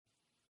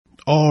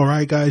All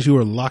right, guys, you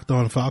are Locked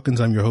On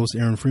Falcons. I'm your host,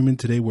 Aaron Freeman.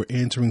 Today, we're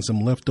answering some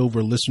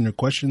leftover listener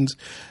questions,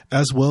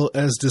 as well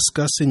as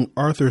discussing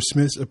Arthur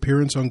Smith's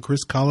appearance on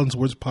Chris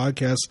Collinsworth's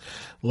podcast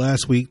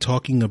last week,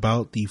 talking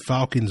about the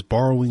Falcons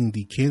borrowing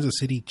the Kansas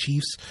City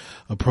Chiefs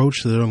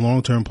approach to their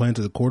long-term plan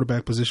to the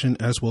quarterback position,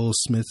 as well as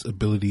Smith's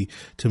ability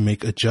to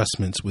make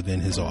adjustments within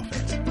his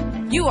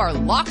offense. You are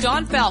Locked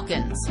On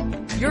Falcons,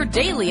 your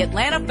daily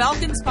Atlanta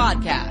Falcons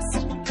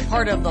podcast.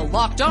 Part of the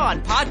Locked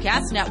On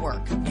Podcast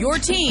Network, your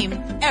team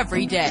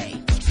every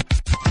day.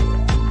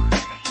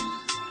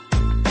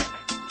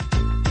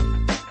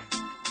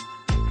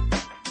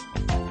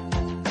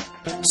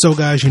 So,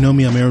 guys, you know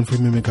me. I'm Aaron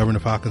Freeman, been covering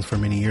the Falcons for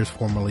many years,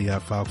 formerly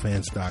at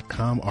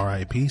FalcFans.com,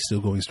 RIP,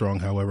 still going strong,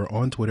 however,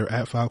 on Twitter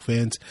at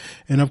FalcFans,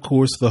 and, of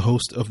course, the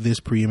host of this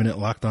preeminent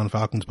Locked On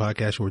Falcons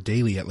podcast, your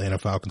daily Atlanta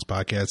Falcons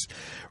podcast,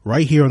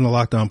 right here on the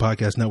Locked On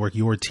Podcast Network,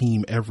 your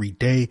team every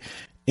day.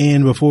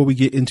 And before we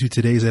get into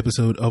today's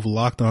episode of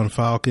Locked On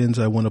Falcons,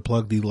 I want to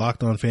plug the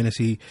Locked On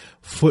Fantasy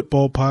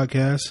Football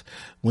Podcast.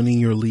 Winning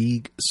your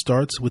league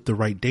starts with the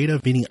right data.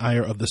 Vinny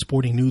Iyer of the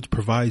Sporting Nudes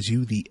provides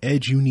you the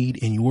edge you need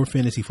in your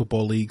fantasy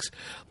football leagues.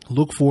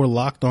 Look for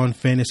Locked On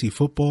Fantasy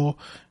Football,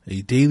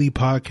 a daily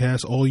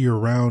podcast all year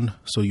round,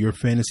 so your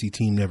fantasy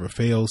team never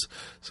fails.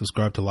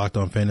 Subscribe to Locked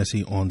On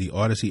Fantasy on the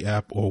Odyssey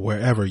app or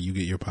wherever you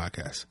get your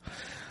podcasts.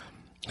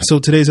 So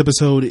today's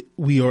episode,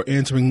 we are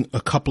answering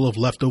a couple of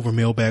leftover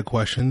mailbag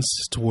questions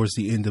towards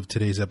the end of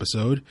today's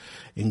episode,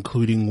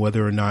 including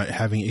whether or not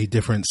having a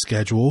different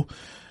schedule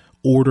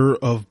order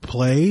of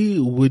play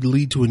would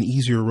lead to an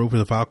easier road for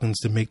the Falcons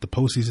to make the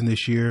postseason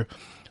this year,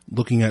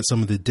 looking at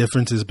some of the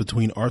differences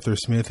between Arthur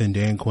Smith and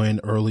Dan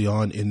Quinn early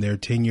on in their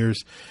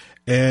tenures,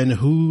 and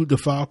who the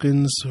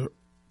Falcons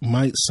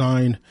might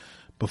sign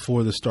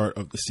before the start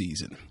of the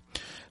season.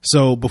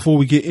 So before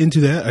we get into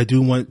that, I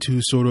do want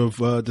to sort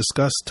of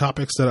discuss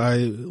topics that I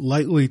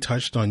lightly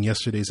touched on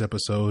yesterday's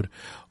episode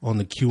on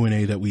the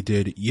Q&A that we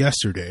did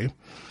yesterday.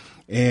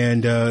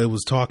 And it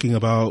was talking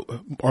about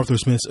Arthur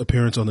Smith's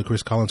appearance on the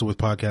Chris Collinsworth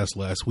podcast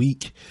last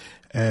week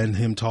and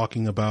him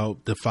talking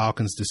about the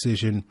Falcons'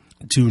 decision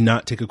to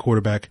not take a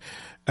quarterback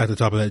at the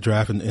top of that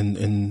draft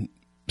and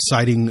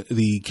citing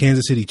the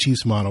Kansas City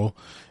Chiefs model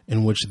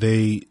in which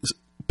they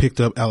picked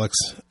up Alex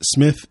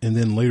Smith and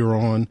then later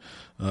on,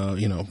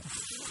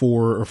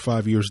 4 or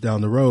 5 years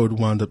down the road,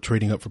 wound up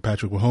trading up for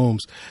Patrick Mahomes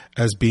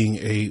as being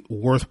a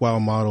worthwhile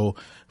model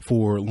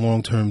for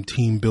long-term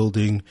team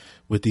building,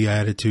 with the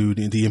attitude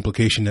and the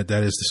implication that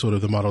that is sort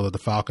of the model that the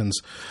Falcons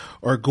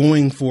are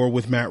going for,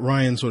 with Matt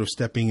Ryan sort of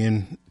stepping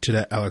in to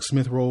that Alex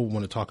Smith role. We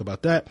want to talk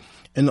about that,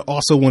 and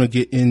also want to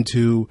get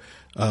into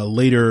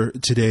later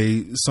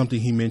today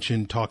something he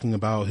mentioned, talking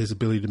about his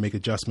ability to make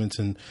adjustments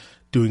and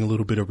doing a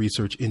little bit of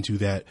research into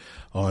that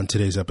on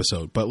today's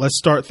episode. But let's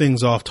start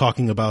things off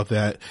talking about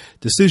that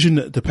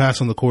decision to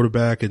pass on the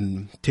quarterback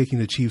and taking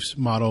the Chiefs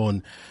model.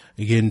 And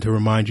again, to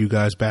remind you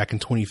guys, back in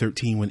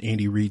 2013, when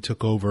Andy Reid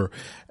took over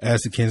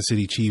as the Kansas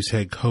City Chiefs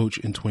head coach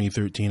in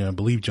 2013, I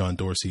believe John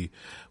Dorsey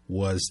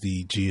was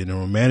the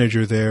general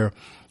manager there.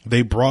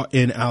 They brought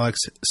in Alex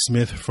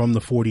Smith from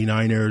the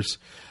 49ers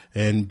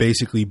and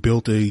basically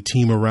built a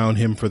team around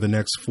him for the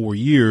next 4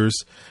 years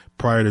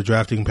prior to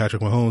drafting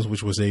Patrick Mahomes,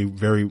 which was a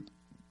very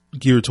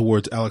geared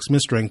towards Alex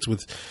Smith's strengths,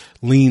 with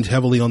leaned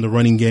heavily on the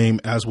running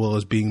game as well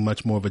as being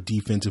much more of a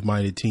defensive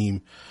minded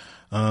team.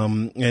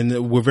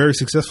 And we're very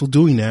successful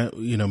doing that,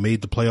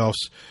 made the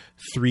playoffs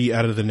 3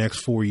 out of the next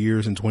 4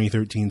 years in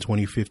 2013,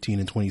 2015,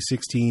 and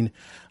 2016.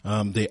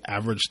 They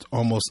averaged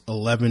almost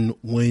 11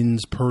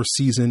 wins per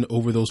season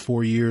over those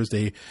 4 years.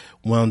 They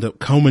wound up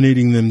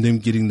culminating them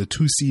getting the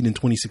 2 seed in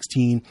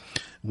 2016,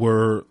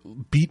 were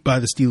beat by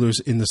the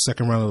Steelers in the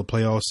second round of the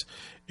playoffs,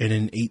 and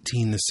an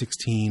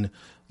 18-16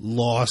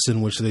 loss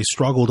in which they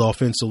struggled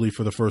offensively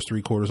for the first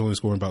 3 quarters, only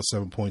scoring about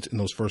 7 points in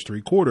those first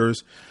 3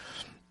 quarters.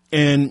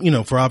 And,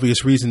 for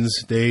obvious reasons,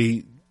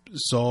 they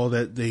saw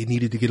that they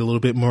needed to get a little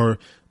bit more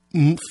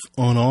oomph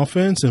on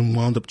offense and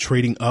wound up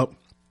trading up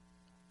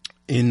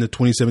in the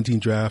 2017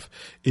 draft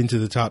into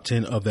the top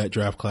 10 of that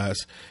draft class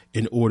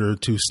in order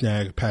to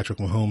snag Patrick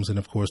Mahomes. And,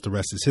 of course, the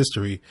rest is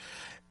history.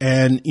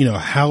 And,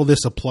 how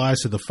this applies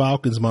to the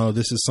Falcons model,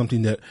 this is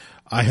something that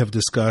I have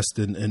discussed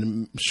and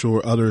I'm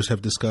sure others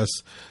have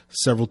discussed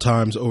several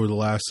times over the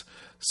last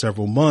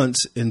several months,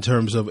 in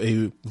terms of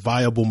a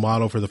viable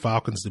model for the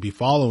Falcons to be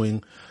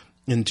following,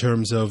 in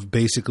terms of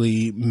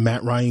basically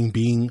Matt Ryan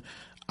being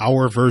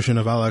our version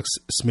of Alex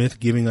Smith,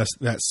 giving us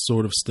that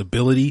sort of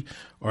stability.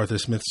 Arthur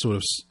Smith sort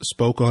of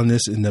spoke on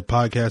this in the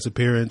podcast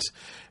appearance,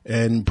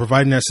 and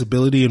providing that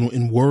stability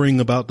and worrying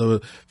about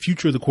the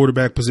future of the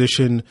quarterback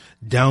position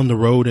down the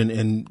road,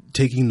 and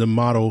taking the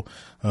model,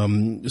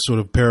 sort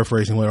of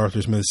paraphrasing what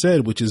Arthur Smith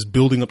said, which is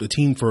building up the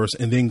team first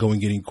and then going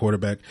and getting a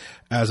quarterback,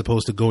 as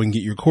opposed to going and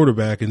get your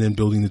quarterback and then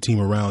building the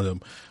team around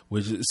him,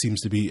 which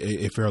seems to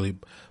be a fairly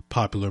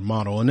popular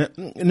model. And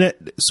that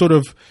sort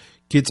of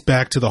gets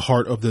back to the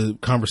heart of the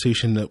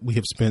conversation that we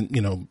have spent,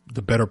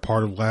 the better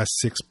part of the last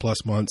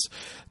 6+ months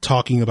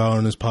talking about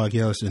on this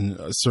podcast, and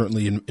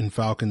certainly in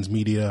Falcons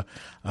media,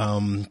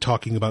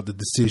 talking about the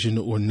decision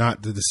or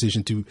not the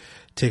decision to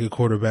take a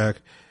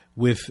quarterback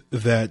with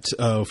that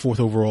 4th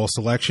overall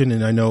selection.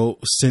 And I know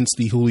since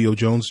the Julio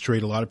Jones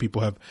trade, a lot of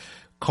people have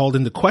called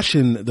into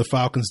question the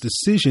Falcons'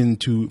 decision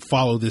to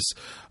follow this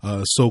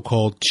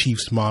so-called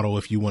Chiefs model,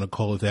 if you want to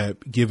call it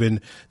that,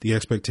 given the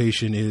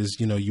expectation is,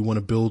 you want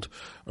to build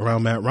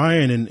around Matt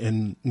Ryan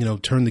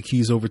and turn the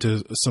keys over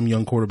to some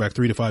young quarterback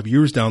 3 to 5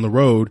 years down the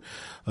road.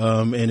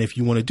 And if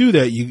you want to do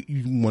that,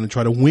 you want to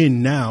try to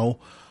win now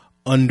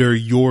under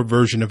your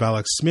version of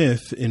Alex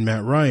Smith in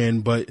Matt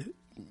Ryan. But,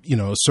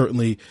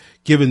 certainly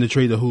given the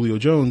trade to Julio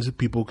Jones,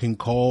 people can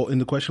call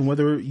into question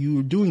whether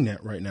you're doing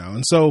that right now.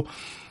 And so,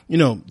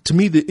 to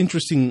me, the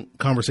interesting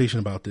conversation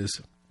about this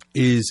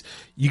is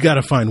you got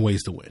to find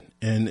ways to win.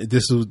 And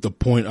this is the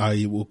point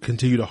I will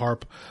continue to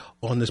harp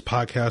on this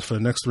podcast for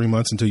the next 3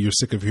 months until you're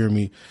sick of hearing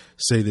me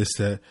say this,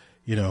 that,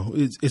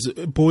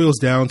 it boils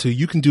down to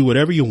you can do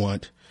whatever you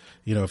want.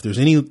 If there's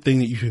anything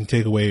that you can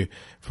take away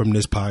from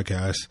this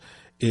podcast,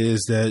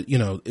 is that,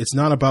 it's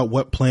not about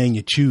what plan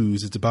you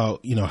choose. It's about,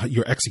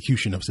 your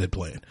execution of said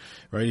plan,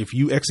 right? If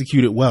you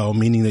execute it well,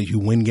 meaning that you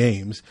win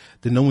games,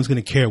 then no one's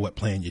going to care what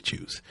plan you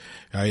choose.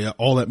 Right?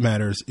 All that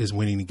matters is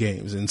winning the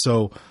games. And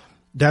so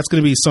that's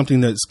going to be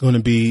something that's going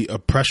to be a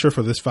pressure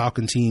for this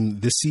Falcon team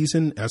this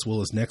season, as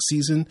well as next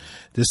season.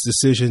 This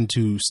decision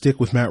to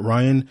stick with Matt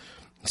Ryan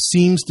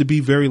seems to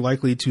be very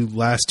likely to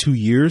last 2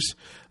 years.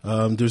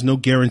 There's no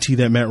guarantee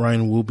that Matt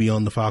Ryan will be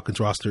on the Falcons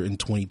roster in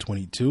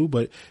 2022,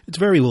 but it's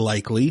very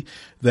likely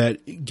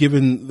that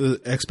given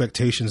the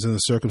expectations and the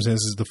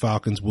circumstances, the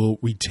Falcons will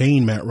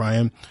retain Matt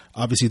Ryan.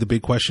 Obviously, the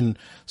big question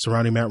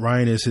surrounding Matt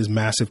Ryan is his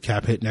massive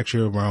cap hit next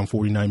year of around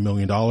 $49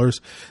 million.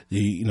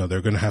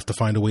 They're going to have to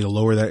find a way to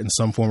lower that in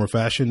some form or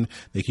fashion.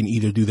 They can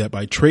either do that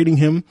by trading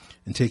him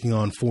and taking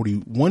on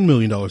 $41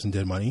 million in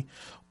dead money,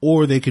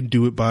 or they could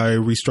do it by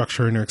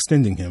restructuring or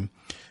extending him.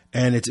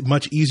 And it's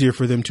much easier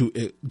for them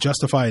to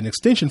justify an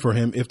extension for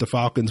him if the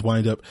Falcons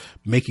wind up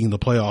making the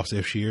playoffs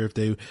this year. If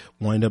they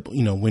wind up,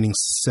 winning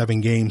 7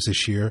 games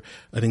this year,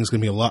 I think it's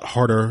going to be a lot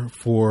harder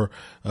for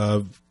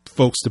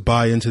folks to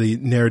buy into the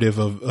narrative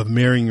of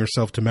marrying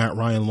yourself to Matt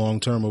Ryan long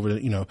term over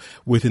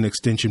with an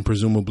extension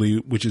presumably,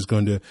 which is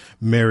going to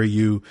marry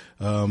you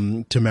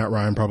to Matt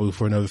Ryan probably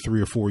for another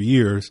 3 or 4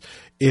 years.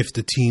 If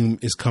the team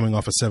is coming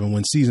off a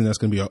 7-win season, that's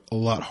going to be a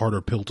lot harder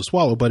pill to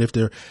swallow. But if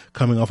they're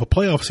coming off a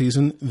playoff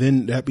season,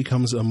 then that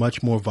becomes a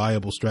much more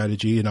viable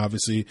strategy. And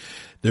obviously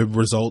the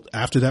result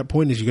after that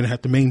point is you're going to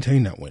have to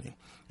maintain that winning.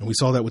 And we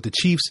saw that with the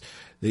Chiefs.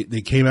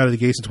 They came out of the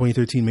gates in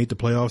 2013, made the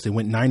playoffs. They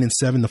went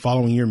 9-7 the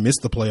following year,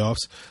 missed the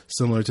playoffs,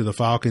 similar to the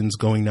Falcons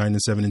going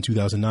 9-7 in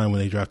 2009 when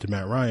they drafted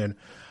Matt Ryan,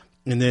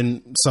 and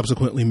then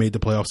subsequently made the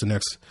playoffs the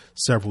next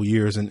several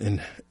years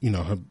and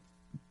have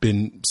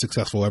been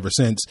successful ever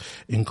since,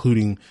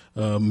 including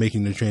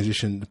making the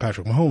transition to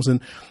Patrick Mahomes. And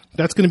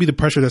that's going to be the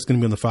pressure that's going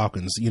to be on the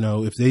Falcons.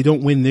 If they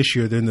don't win this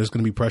year, then there's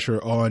going to be pressure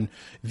on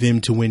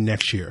them to win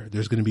next year.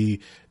 There's going to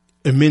be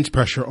immense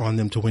pressure on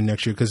them to win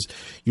next year because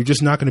you're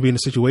just not going to be in a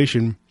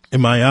situation,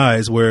 in my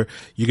eyes, where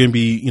you're going to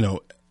be,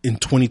 in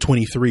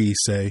 2023,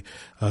 say,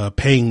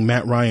 paying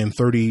Matt Ryan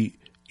 $30,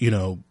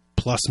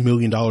 plus $1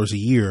 million a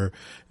year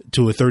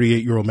to a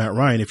 38-year-old Matt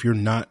Ryan if you're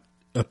not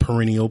a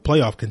perennial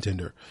playoff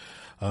contender.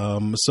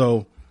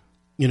 So,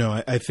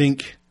 I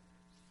think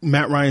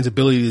Matt Ryan's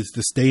ability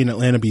to stay in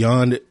Atlanta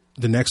beyond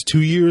the next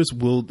 2 years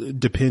will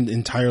depend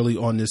entirely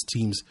on this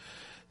team's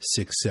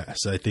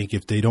success. I think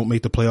if they don't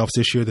make the playoffs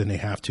this year, then they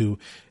have to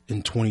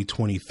in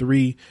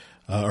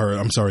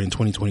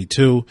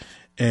 2022.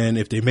 And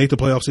if they make the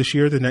playoffs this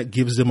year, then that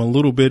gives them a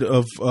little bit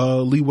of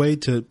leeway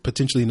to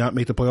potentially not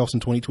make the playoffs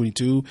in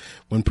 2022,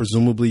 when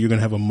presumably you're going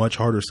to have a much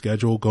harder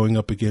schedule going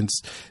up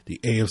against the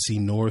AFC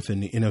North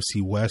and the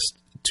NFC West,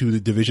 two the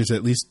divisions,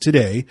 at least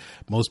today,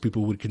 most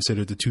people would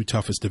consider the 2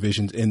 toughest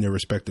divisions in their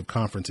respective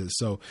conferences.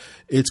 So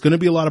it's going to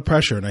be a lot of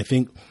pressure. And I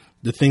think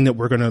the thing that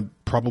we're going to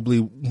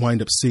probably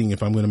wind up seeing,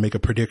 if I'm going to make a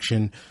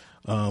prediction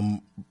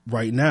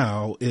right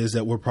now, is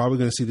that we're probably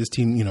going to see this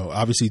team,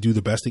 obviously do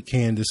the best it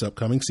can this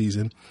upcoming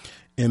season.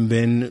 And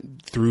then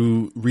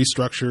through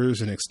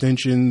restructures and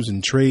extensions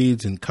and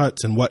trades and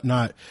cuts and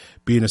whatnot,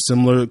 be in a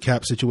similar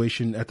cap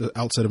situation at the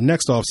outset of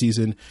next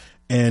offseason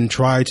and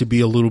try to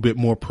be a little bit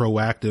more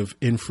proactive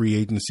in free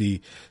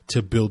agency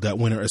to build that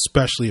winner,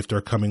 especially if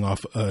they're coming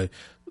off a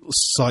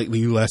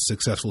slightly less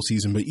successful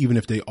season. But even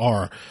if they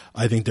are,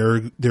 I think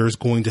there's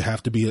going to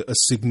have to be a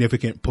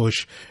significant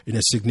push and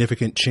a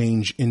significant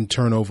change in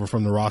turnover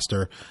from the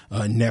roster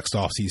next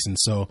offseason.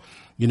 So,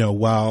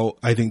 while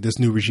I think this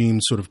new regime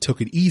sort of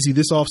took it easy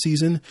this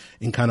offseason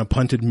and kind of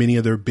punted many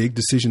of their big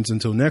decisions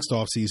until next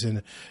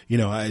offseason,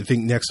 I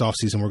think next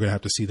offseason we're going to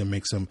have to see them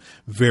make some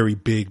very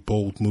big,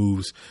 bold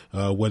moves,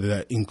 whether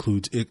that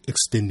includes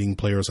extending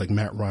players like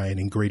Matt Ryan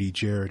and Grady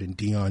Jarrett and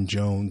Deion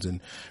Jones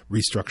and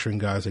restructuring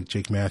guys like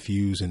Jake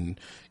Matthews and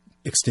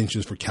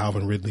extensions for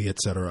Calvin Ridley,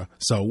 etc.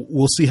 So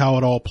we'll see how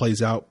it all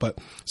plays out. But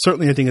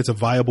certainly I think it's a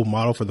viable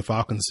model for the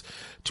Falcons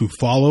to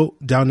follow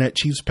down that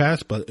Chiefs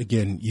path. But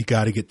again, you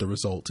got to get the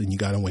results and you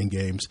got to win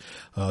games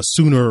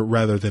sooner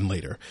rather than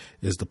later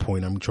is the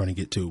point I'm trying to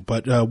get to.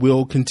 But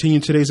we'll continue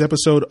today's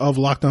episode of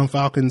Locked On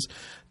Falcons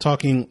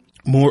talking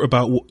more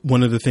about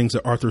one of the things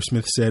that Arthur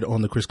Smith said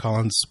on the Chris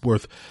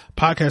Collinsworth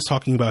podcast,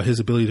 talking about his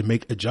ability to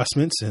make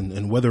adjustments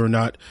and whether or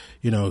not,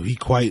 he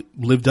quite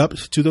lived up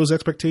to those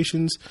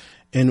expectations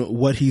and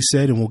what he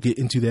said. And we'll get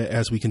into that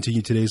as we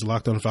continue today's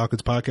Locked On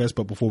Falcons podcast.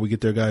 But before we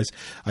get there, guys,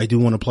 I do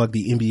want to plug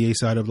the NBA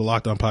side of the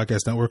Locked On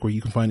Podcast Network, where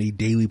you can find a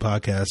daily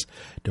podcast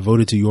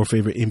devoted to your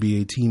favorite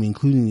NBA team,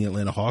 including the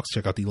Atlanta Hawks.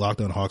 Check out the Locked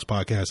On Hawks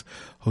podcast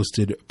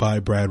hosted by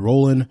Brad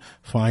Rowland.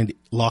 Find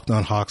Locked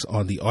On Hawks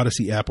on the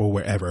Odyssey app or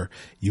wherever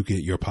you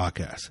get your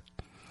podcasts.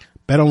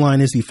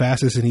 BetOnline is the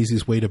fastest and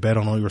easiest way to bet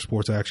on all your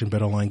sports action.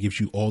 BetOnline gives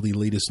you all the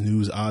latest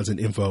news, odds, and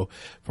info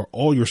for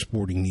all your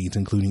sporting needs,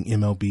 including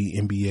MLB,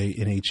 NBA,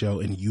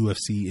 NHL, and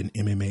UFC and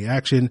MMA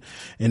action.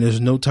 And there's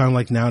no time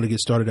like now to get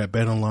started at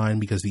BetOnline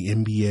because the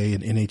NBA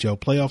and NHL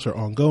playoffs are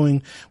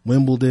ongoing.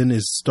 Wimbledon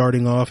is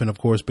starting off, and of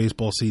course,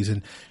 baseball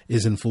season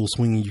is in full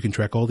swing. You can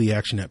track all the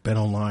action at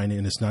BetOnline,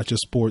 and it's not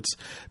just sports.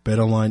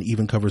 BetOnline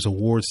even covers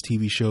awards,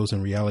 TV shows,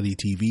 and reality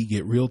TV.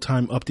 Get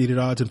real-time updated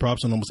odds and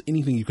props on almost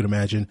anything you can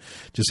imagine.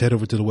 Just head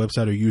over to the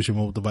website or use your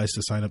mobile device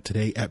to sign up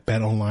today at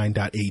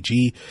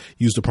betonline.ag.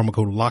 Use the promo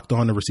code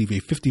LOCKEDON to receive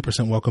a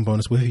 50% welcome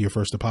bonus with your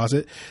first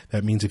deposit.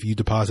 That means if you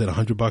deposit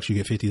 $100, you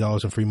get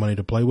 $50 in free money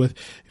to play with.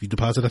 If you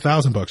deposit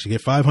 $1,000, you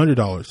get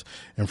 $500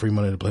 in free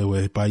money to play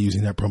with by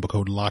using that promo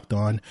code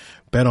LOCKEDON.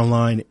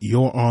 BetOnline,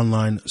 your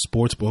online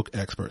sportsbook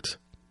experts.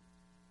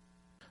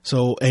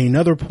 So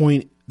another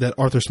point that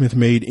Arthur Smith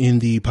made in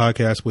the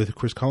podcast with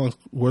Chris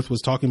Collinsworth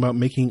was talking about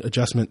making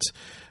adjustments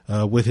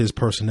with his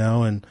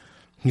personnel, and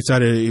he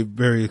cited a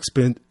very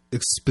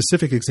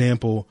specific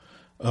example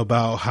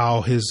about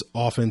how his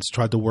offense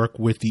tried to work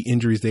with the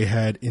injuries they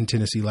had in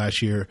Tennessee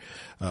last year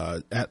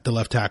at the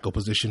left tackle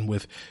position,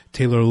 with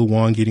Taylor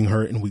Lewan getting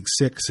hurt in week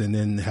 6 and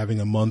then having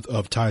a month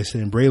of Ty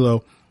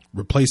Sambrailo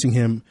replacing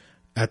him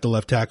at the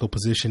left tackle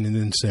position, and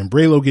then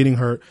Sambrailo getting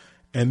hurt,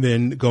 and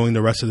then going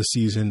the rest of the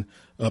season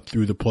up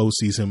through the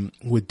postseason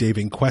with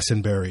David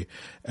Quessenberry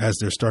as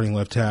their starting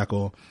left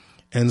tackle.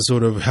 And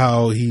sort of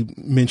how he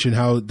mentioned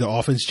how the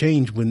offense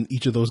changed when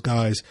each of those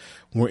guys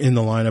were in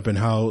the lineup, and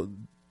how,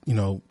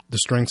 the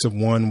strengths of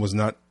one was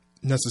not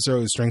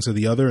necessarily the strengths of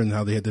the other, and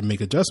how they had to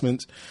make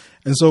adjustments.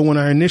 And so when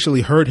I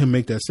initially heard him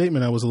make that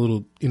statement, I was a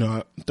little,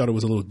 I thought it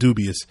was a little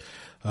dubious,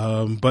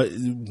 but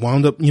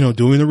wound up,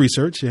 doing the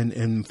research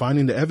and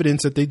finding the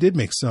evidence that they did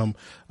make some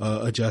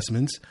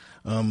adjustments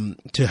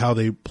to how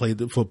they played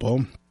the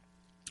football.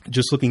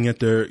 Just looking at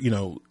their,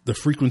 the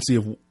frequency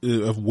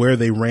of where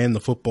they ran the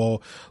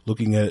football,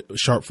 looking at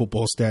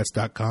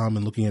sharpfootballstats.com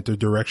and looking at their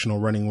directional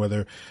running,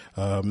 whether,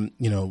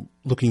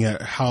 looking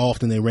at how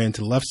often they ran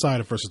to the left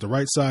side versus the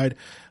right side,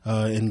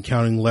 and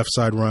counting left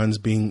side runs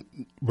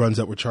being runs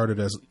that were charted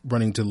as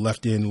running to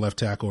left end, left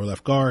tackle, or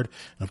left guard.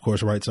 And of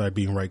course, right side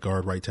being right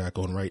guard, right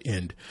tackle, and right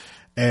end.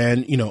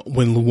 And,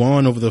 when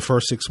Lewan over the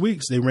first 6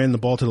 weeks, they ran the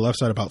ball to the left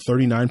side about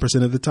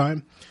 39% of the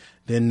time.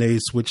 Then they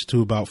switched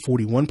to about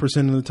 41%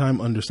 of the time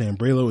under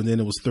Sambrailo, and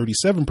then it was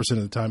 37% of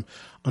the time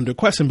under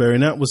Quessenberry.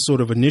 And that was sort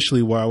of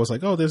initially where I was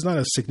like, oh, there's not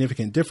a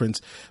significant difference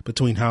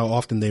between how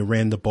often they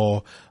ran the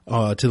ball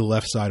to the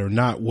left side or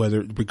not,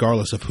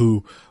 regardless of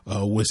who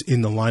was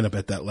in the lineup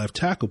at that left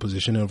tackle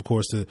position. And of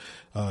course, the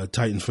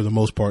Titans, for the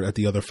most part, at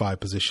the other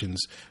 5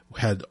 positions,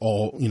 had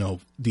all,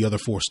 the other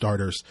 4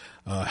 starters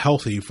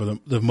healthy for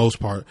the most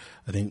part.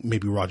 I think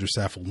maybe Roger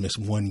Saffold missed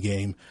 1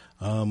 game,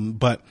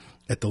 but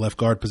at the left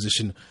guard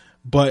position.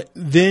 But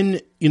then,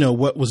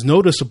 what was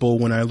noticeable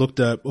when I looked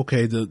up,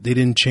 they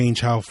didn't change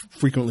how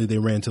frequently they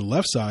ran to the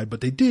left side, but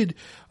they did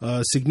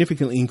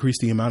significantly increase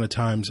the amount of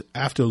times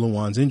after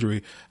Lewan's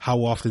injury,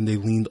 how often they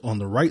leaned on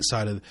the right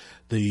side of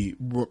the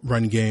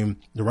run game,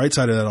 the right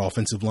side of that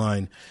offensive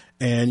line.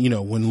 And,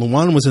 when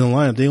Lewan was in the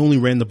lineup, they only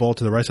ran the ball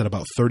to the right side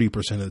about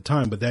 30% of the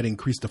time, but that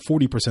increased to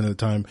 40% of the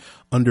time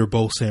under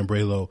both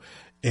Sambrailo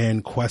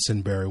and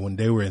Quessenberry when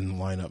they were in the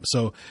lineup.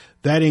 So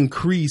that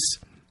increase,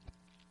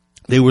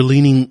 they were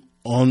leaning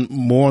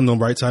more on the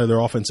right side of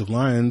their offensive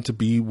line to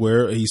be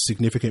where a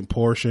significant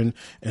portion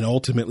and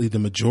ultimately the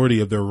majority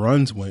of their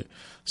runs went.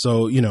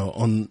 So,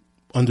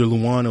 under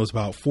Lewan, it was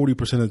about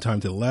 40% of the time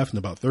to the left and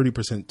about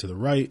 30% to the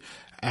right.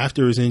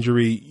 After his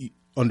injury,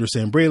 under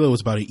Sambrailo, it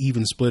was about an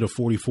even split of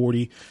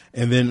 40-40.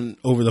 And then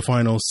over the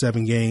final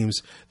 7 games,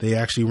 they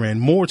actually ran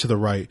more to the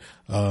right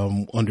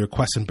under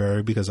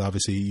Quessenberry, because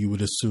obviously you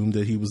would assume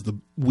that he was the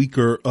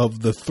weaker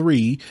of the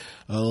 3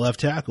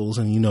 left tackles.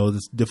 And,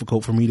 it's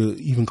difficult for me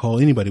to even call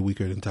anybody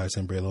weaker than Ty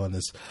Sambrailo on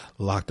this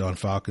Locked On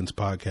Falcons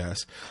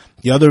podcast.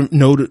 The other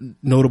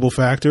notable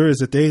factor is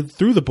that they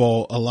threw the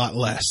ball a lot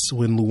less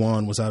when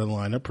Lewan was out of the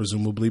lineup,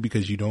 presumably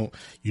because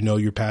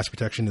your pass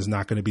protection is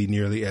not going to be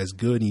nearly as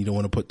good, and you don't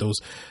want to put those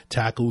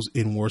tackles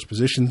in worse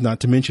positions.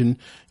 Not to mention,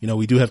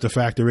 we do have to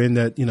factor in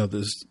that,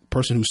 this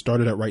person who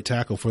started at right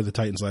tackle for the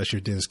Titans last year,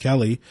 Dennis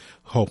Kelly,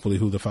 hopefully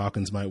who the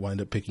Falcons might wind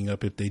up picking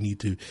up if they need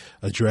to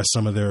address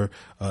some of their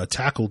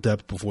tackle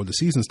depth before the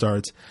season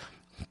starts.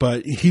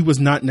 But he was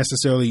not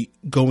necessarily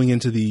going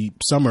into the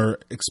summer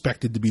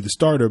expected to be the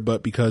starter,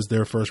 but because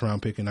their first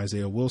round pick in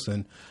Isaiah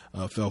Wilson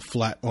fell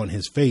flat on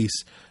his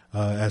face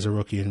as a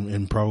rookie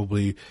and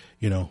probably,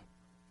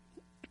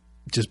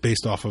 just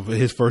based off of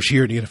his first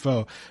year in the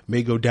NFL,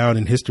 may go down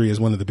in history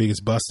as one of the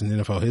biggest busts in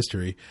NFL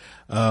history.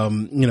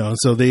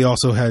 So they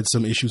also had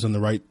some issues on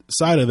the right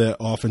side of the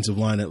offensive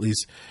line, at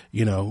least,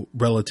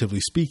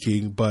 relatively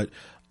speaking. But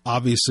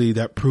obviously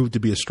that proved to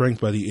be a strength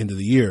by the end of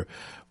the year.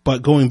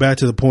 But going back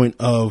to the point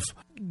of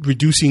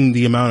reducing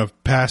the amount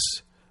of pass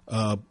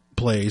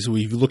plays,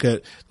 when you look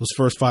at those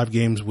first 5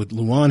 games with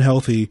Luan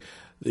healthy,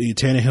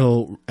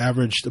 Tannehill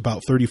averaged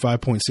about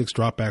 35.6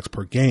 dropbacks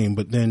per game,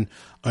 but then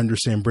under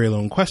Sam Braylo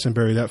and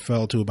Questenberry, that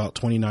fell to about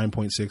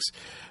 29.6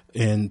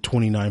 and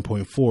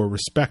 29.4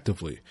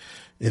 respectively.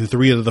 In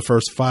 3 of the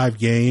first 5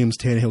 games,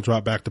 Tannehill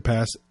dropped back to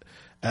pass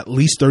at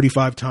least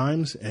 35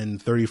 times, and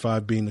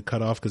 35 being the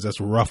cutoff because that's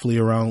roughly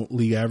around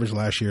league average.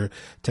 Last year,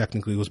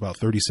 technically, it was about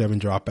 37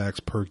 dropbacks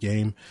per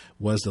game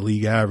was the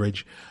league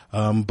average.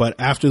 But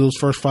after those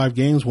first 5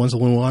 games, once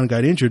Luan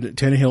got injured,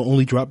 Tannehill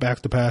only dropped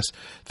back to pass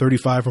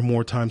 35 or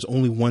more times,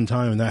 only one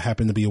time, and that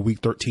happened to be a Week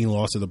 13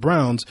 loss to the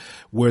Browns,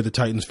 where the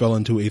Titans fell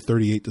into a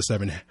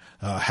 38-7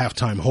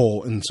 halftime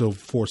hole, and so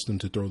forced them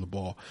to throw the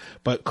ball.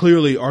 But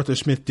clearly, Arthur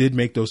Smith did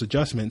make those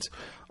adjustments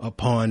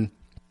upon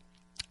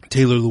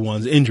Taylor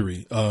Lewan's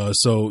injury.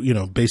 So,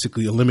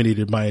 basically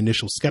eliminated my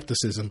initial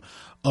skepticism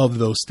of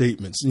those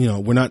statements.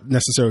 We're not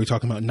necessarily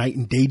talking about night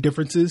and day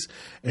differences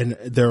in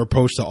their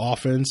approach to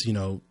offense.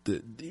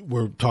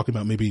 We're talking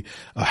about maybe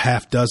a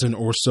half dozen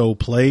or so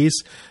plays,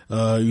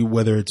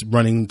 whether it's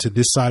running to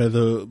this side of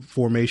the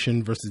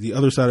formation versus the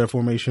other side of the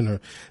formation,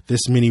 or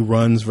this many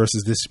runs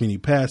versus this many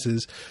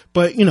passes.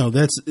 But,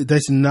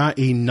 that's not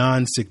a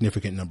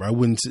non-significant number. I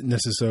wouldn't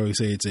necessarily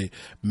say it's a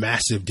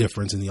massive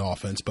difference in the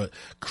offense, but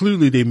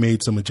clearly they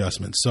made some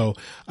adjustments. So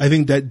I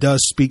think that does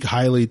speak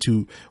highly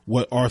to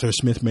what Arthur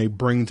Smith may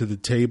bring to the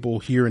table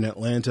here in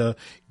Atlanta,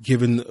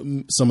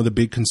 given some of the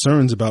big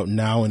concerns about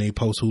now in a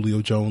post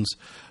Julio Jones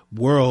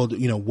world,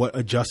 what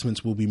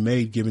adjustments will be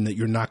made, given that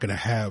you're not going to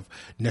have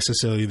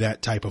necessarily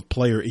that type of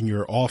player in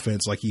your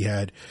offense like he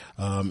had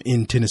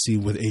in Tennessee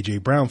with A.J.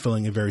 Brown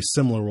filling a very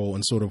similar role,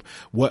 and sort of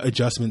what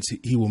adjustments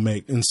he will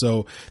make. And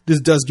so this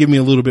does give me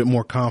a little bit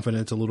more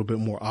confidence, a little bit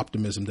more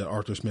optimism that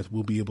Arthur Smith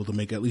will be able to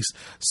make at least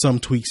some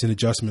tweaks and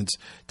adjustments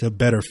to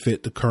better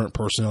fit the current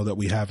personnel that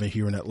we have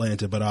here in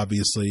Atlanta. But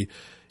obviously,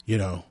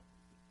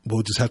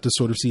 we'll just have to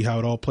sort of see how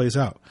it all plays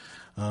out.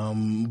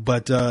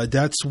 But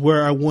that's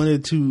where I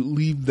wanted to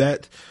leave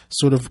that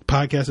sort of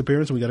podcast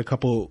appearance. We got a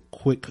couple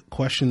quick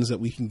questions that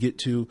we can get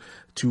to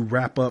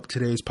wrap up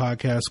today's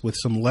podcast with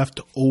some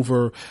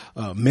leftover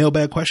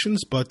mailbag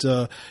questions. But,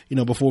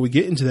 before we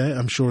get into that,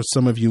 I'm sure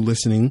some of you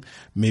listening,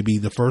 maybe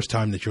the first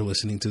time that you're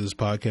listening to this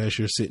podcast,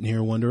 you're sitting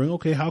here wondering,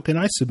 okay, how can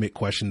I submit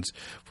questions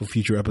for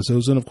future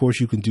episodes? And of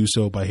course, you can do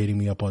so by hitting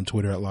me up on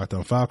Twitter at Locked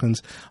On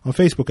Falcons, on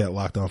Facebook at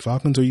Locked On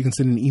Falcons, or you can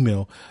send an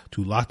email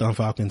to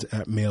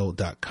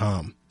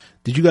lockedonfalcons@mail.com.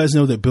 Did you guys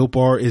know that Built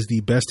Bar is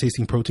the best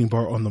tasting protein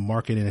bar on the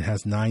market, and it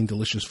has 9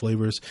 delicious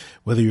flavors?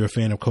 Whether you're a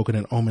fan of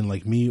coconut almond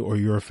like me, or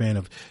you're a fan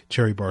of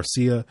cherry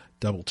barcia,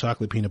 double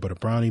chocolate peanut butter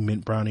brownie,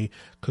 mint brownie,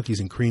 cookies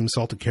and cream,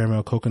 salted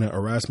caramel, coconut,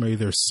 or raspberry,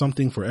 there's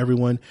something for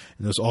everyone.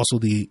 And there's also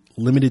the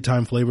limited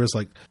time flavors,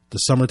 like the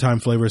summertime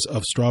flavors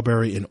of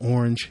strawberry and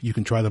orange. You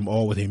can try them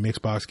all with a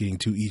mixed box, getting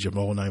 2 each of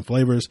all 9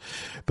 flavors.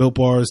 Built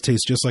Bars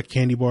taste just like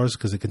candy bars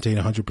because they contain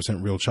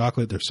 100% real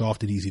chocolate. They're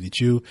soft and easy to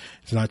chew.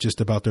 It's not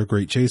just about their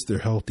great taste. They're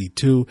healthy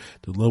too.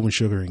 They're low in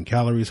sugar and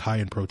calories, high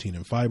in protein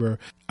and fiber.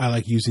 I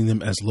like using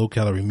them as low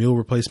calorie meal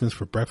replacements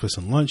for breakfast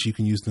and lunch. You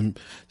can use them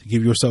to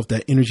give yourself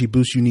that energy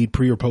boost you need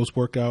pre or post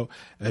workout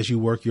as you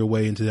work your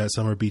way into that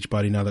summer beach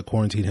body now that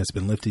quarantine has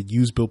been lifted.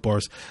 Use Built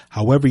Bars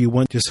however you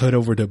want. Just head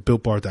over to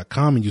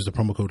BuiltBar.com and use the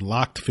promo code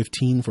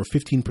LOCKED15 for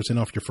 15%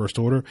 off your first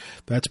order.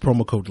 That's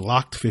promo code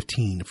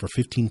LOCKED15 for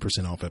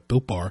 15% off at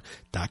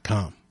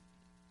BuiltBar.com.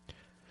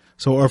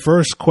 So our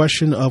first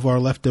question of our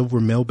leftover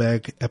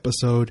mailbag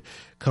episode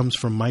comes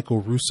from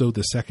Michael Russo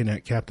II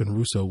at Captain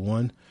Russo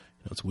 1.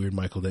 It's weird,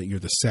 Michael, that you're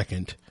the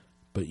second,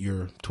 but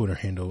your Twitter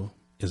handle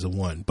is a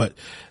 1. But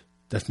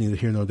that's neither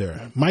here nor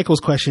there. Michael's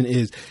question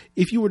is,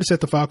 if you were to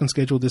set the Falcons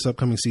schedule this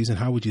upcoming season,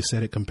 how would you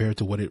set it compared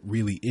to what it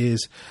really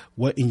is?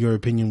 What, in your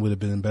opinion, would have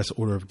been the best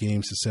order of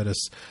games to set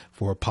us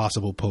for a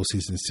possible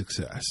postseason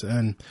success?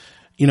 And,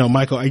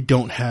 Michael, I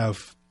don't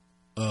have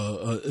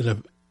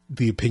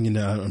the opinion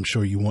that I'm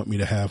sure you want me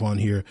to have on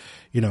here,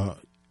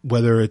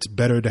 whether it's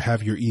better to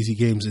have your easy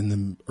games in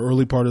the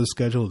early part of the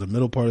schedule, the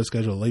middle part of the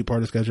schedule, the late part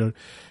of the schedule,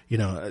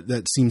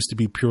 that seems to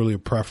be purely a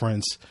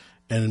preference.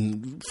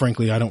 And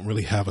frankly, I don't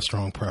really have a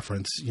strong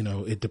preference.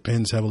 It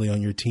depends heavily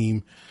on your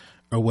team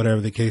or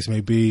whatever the case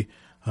may be.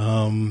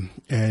 And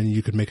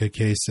you could make a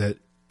case that,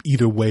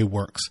 either way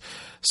works.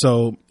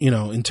 So,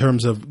 in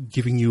terms of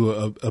giving you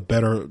a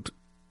better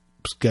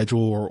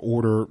schedule or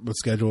order of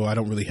schedule, I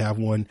don't really have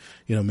one.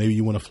 Maybe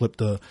you want to flip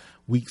the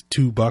week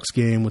 2 Bucks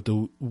game with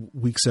the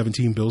week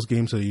 17 Bills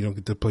game, so you don't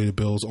get to play the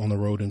Bills on the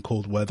road in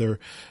cold weather.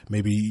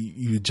 Maybe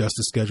you adjust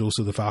the schedule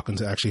so the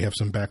Falcons actually have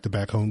some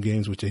back-to-back home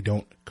games, which they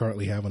don't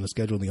currently have on the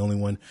schedule. The only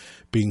one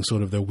being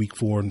sort of their week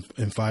 4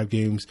 and 5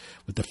 games,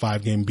 with the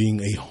 5 game being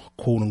a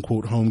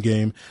quote-unquote home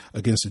game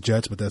against the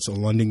Jets, but that's a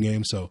London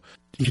game. So,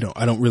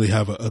 I don't really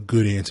have a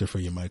good answer for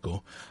you,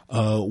 Michael.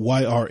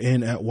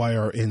 YRN at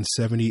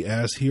YRN70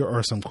 asks, here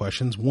are some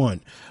questions.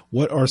 1,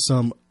 what are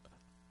some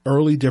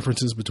early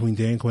differences between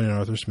Dan Quinn and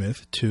Arthur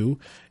Smith? 2,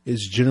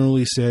 it's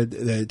generally said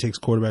that it takes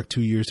quarterback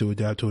 2 years to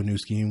adapt to a new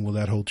scheme. Will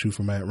that hold true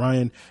for Matt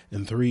Ryan?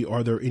 And 3,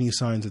 are there any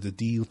signs that the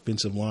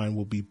defensive line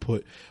will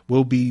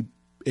be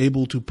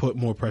able to put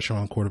more pressure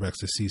on quarterbacks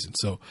this season?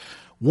 So,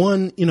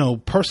 1,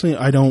 personally,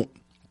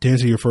 to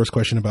answer your first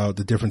question about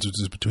the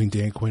differences between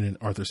Dan Quinn and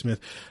Arthur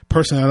Smith,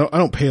 personally, I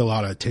don't pay a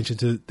lot of attention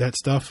to that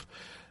stuff.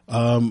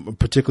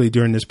 Particularly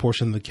during this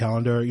portion of the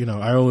calendar.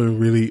 I only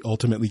really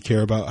ultimately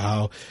care about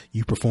how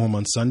you perform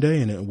on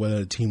Sunday and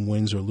whether the team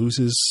wins or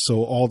loses.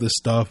 So all this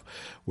stuff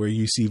where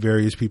you see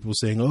various people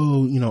saying,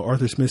 oh,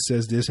 Arthur Smith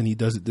says this and he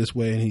does it this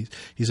way and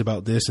he's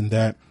about this and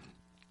that,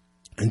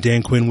 and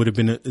Dan Quinn would have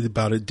been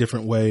about a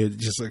different way. It's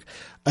just like,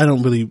 I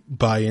don't really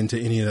buy into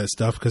any of that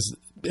stuff, because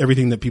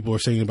everything that people are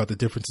saying about the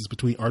differences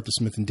between Arthur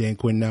Smith and Dan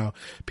Quinn now,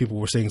 people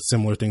were saying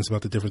similar things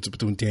about the difference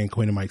between Dan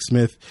Quinn and Mike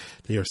Smith.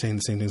 They are saying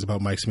the same things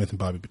about Mike Smith and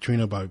Bobby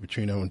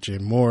Petrino and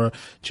Jim Moore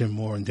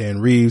and Dan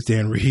Reeves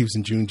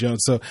and June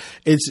Jones. So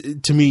it's,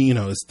 to me,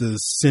 it's the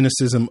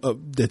cynicism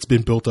that's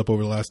been built up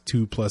over the last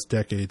 2+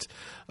 decades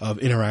of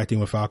interacting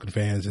with Falcon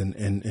fans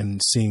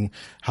and seeing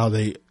how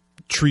they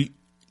treat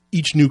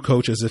each new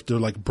coach as if they're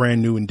like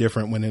brand new and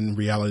different, when in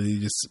reality,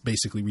 they just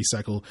basically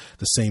recycle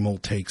the same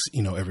old takes,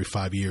 every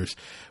 5 years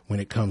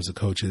when it comes to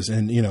coaches.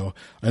 And,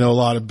 I know a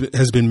lot of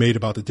has been made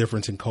about the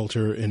difference in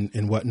culture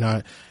and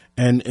whatnot.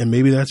 And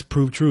maybe that's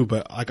proved true,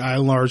 but I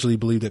largely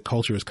believe that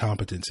culture is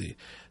competency,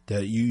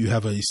 that you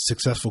have a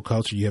successful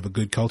culture. You have a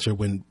good culture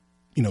when,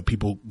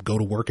 people go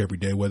to work every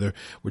day, whether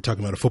we're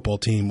talking about a football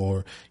team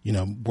or,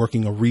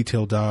 working a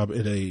retail job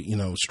at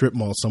a, strip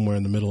mall somewhere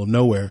in the middle of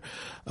nowhere.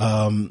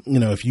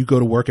 If you go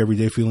to work every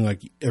day feeling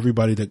like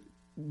everybody that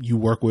you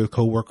work with,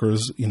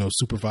 coworkers,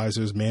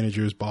 supervisors,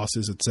 managers,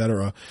 bosses,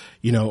 etc.,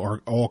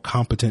 are all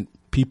competent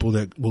people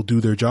that will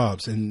do their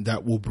jobs, and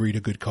that will breed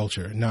a good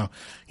culture. Now,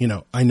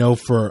 I know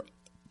for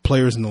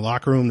players in the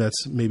locker room,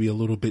 that's maybe a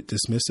little bit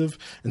dismissive.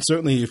 And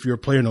certainly if you're a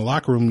player in the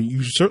locker room,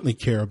 you certainly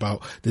care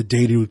about the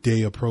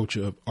day-to-day approach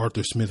of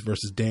Arthur Smith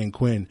versus Dan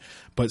Quinn.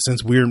 But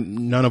since we're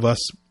none of us,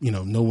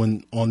 no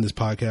one on this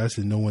podcast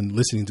and no one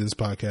listening to this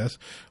podcast,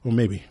 or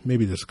maybe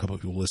there's a couple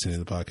of people listening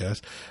to the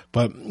podcast,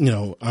 but,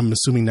 I'm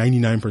assuming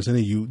 99% of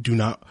you do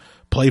not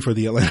play for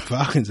the Atlanta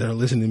Falcons that are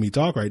listening to me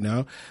talk right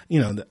now.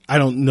 I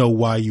don't know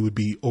why you would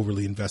be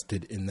overly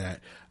invested in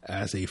that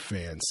as a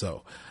fan.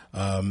 So,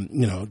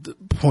 the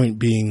point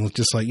being,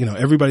 just like,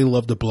 everybody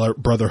loved the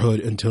Brotherhood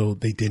until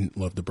they didn't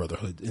love the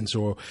Brotherhood. And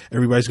so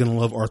everybody's going to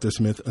love Arthur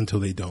Smith until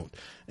they don't.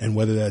 And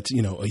whether that's,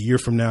 a year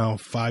from now,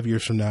 5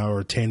 years from now,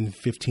 or 10,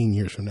 15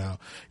 years from now,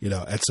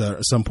 at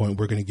some point,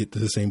 we're going to get to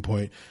the same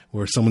point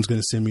where someone's going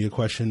to send me a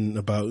question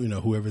about,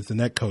 whoever's the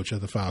next coach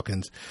of the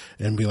Falcons,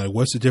 and be like,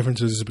 what's the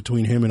differences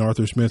between him and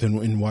Arthur Smith,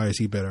 and why is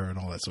he better, and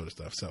all that sort of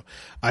stuff. So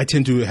I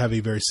tend to have a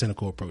very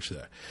cynical approach to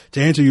that.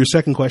 To answer your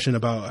second question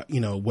about,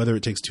 whether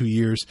it takes 2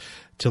 years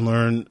to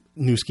learn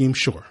new schemes,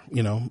 sure.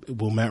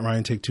 Will Matt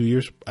Ryan take 2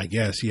 years? I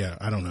guess. Yeah.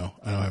 I don't know.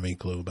 I don't have any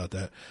clue about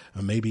that.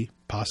 Maybe,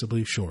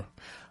 possibly, sure.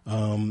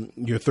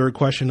 Your third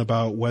question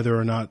about whether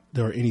or not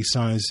there are any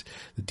signs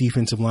the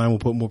defensive line will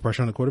put more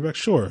pressure on the quarterback.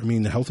 Sure. I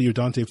mean, the healthier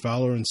Dante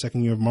Fowler and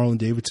second year of Marlon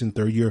Davidson,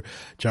 third year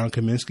John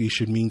Kaminsky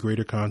should mean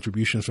greater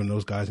contributions from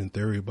those guys in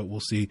theory, but we'll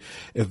see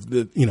if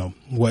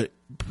what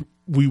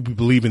we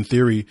believe in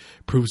theory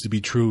proves to be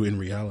true in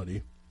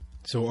reality.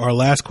 So our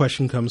last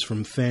question comes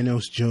from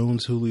Thanos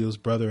Jones, Julio's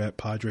brother, at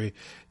Padre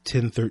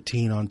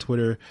 1013 on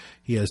Twitter.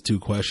 He has 2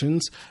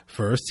 questions.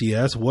 First, he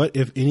asks, what,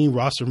 if any,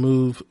 roster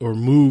move or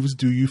moves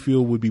do you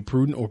feel would be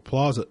prudent or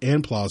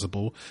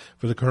plausible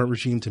for the current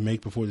regime to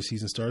make before the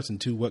season starts?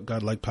 And 2, what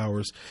godlike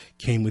powers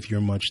came with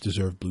your much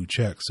deserved blue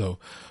check? So,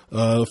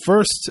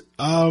 first,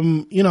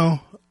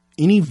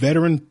 any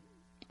veteran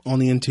on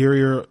the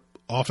interior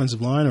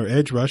offensive line or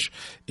edge rush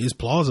is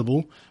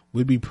plausible.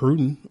 Would be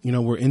prudent.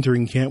 We're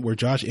entering camp where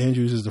Josh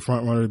Andrews is the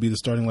front runner to be the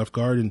starting left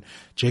guard, and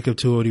Jacob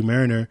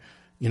Tuioti-Mariner,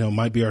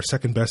 might be our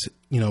second best,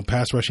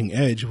 pass rushing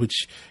edge,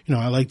 which,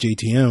 I like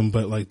JTM,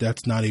 but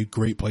that's not a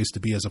great place to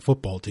be as a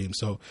football team.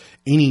 So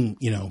any,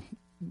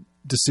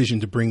 decision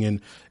to bring in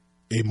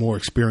a more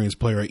experienced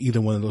player at either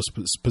one of those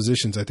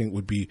positions, I think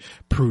would be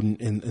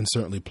prudent and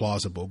certainly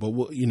plausible.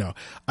 But,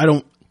 I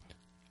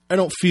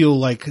don't feel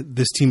like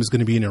this team is going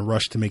to be in a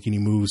rush to make any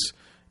moves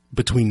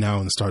between now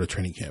and the start of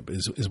training camp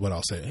is what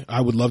I'll say. I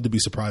would love to be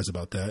surprised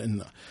about that.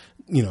 And,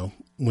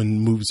 when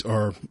moves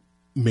are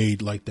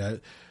made like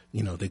that,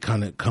 they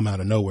kind of come out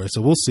of nowhere.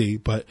 So we'll see.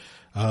 But,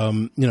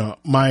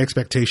 my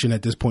expectation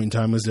at this point in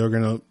time is they're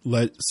going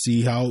to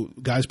see how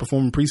guys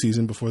perform in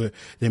preseason before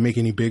they make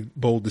any big,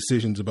 bold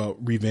decisions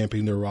about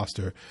revamping their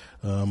roster.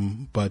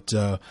 But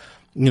to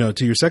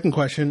your second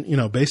question,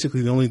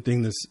 basically the only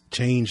thing that's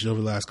changed over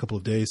the last couple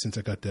of days since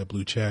I got that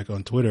blue check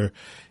on Twitter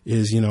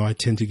is, I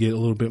tend to get a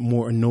little bit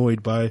more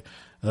annoyed by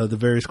the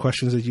various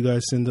questions that you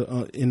guys send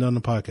in on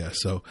the podcast.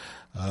 So,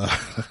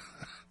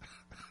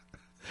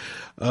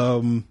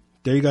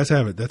 there you guys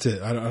have it. That's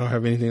it. I don't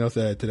have anything else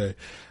to add today.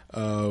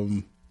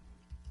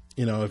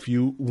 If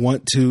you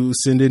want to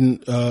send in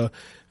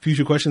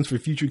future questions for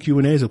future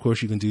Q&As, of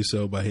course, you can do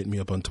so by hitting me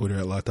up on Twitter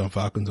at Locked On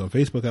Falcons, on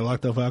Facebook at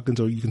Locked On Falcons,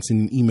 or you can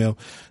send an email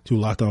to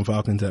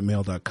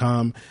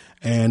lockedonfalcons@mail.com.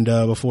 And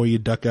before you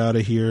duck out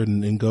of here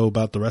and go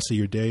about the rest of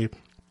your day,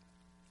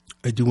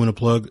 I do want to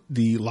plug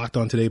the Locked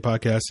On Today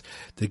podcast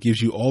that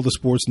gives you all the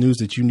sports news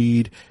that you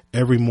need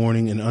every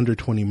morning in under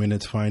 20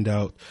 minutes. Find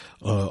out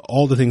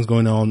all the things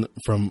going on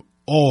from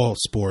all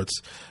sports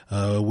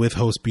with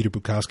host Peter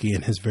Bukowski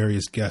and his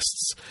various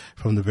guests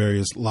from the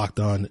various Locked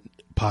On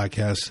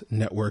Podcast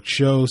Network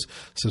shows.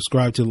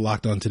 Subscribe to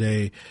Locked On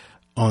Today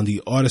on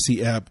the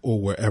Odyssey app or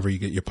wherever you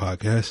get your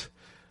podcasts.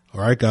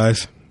 All right,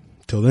 guys.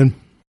 Till then.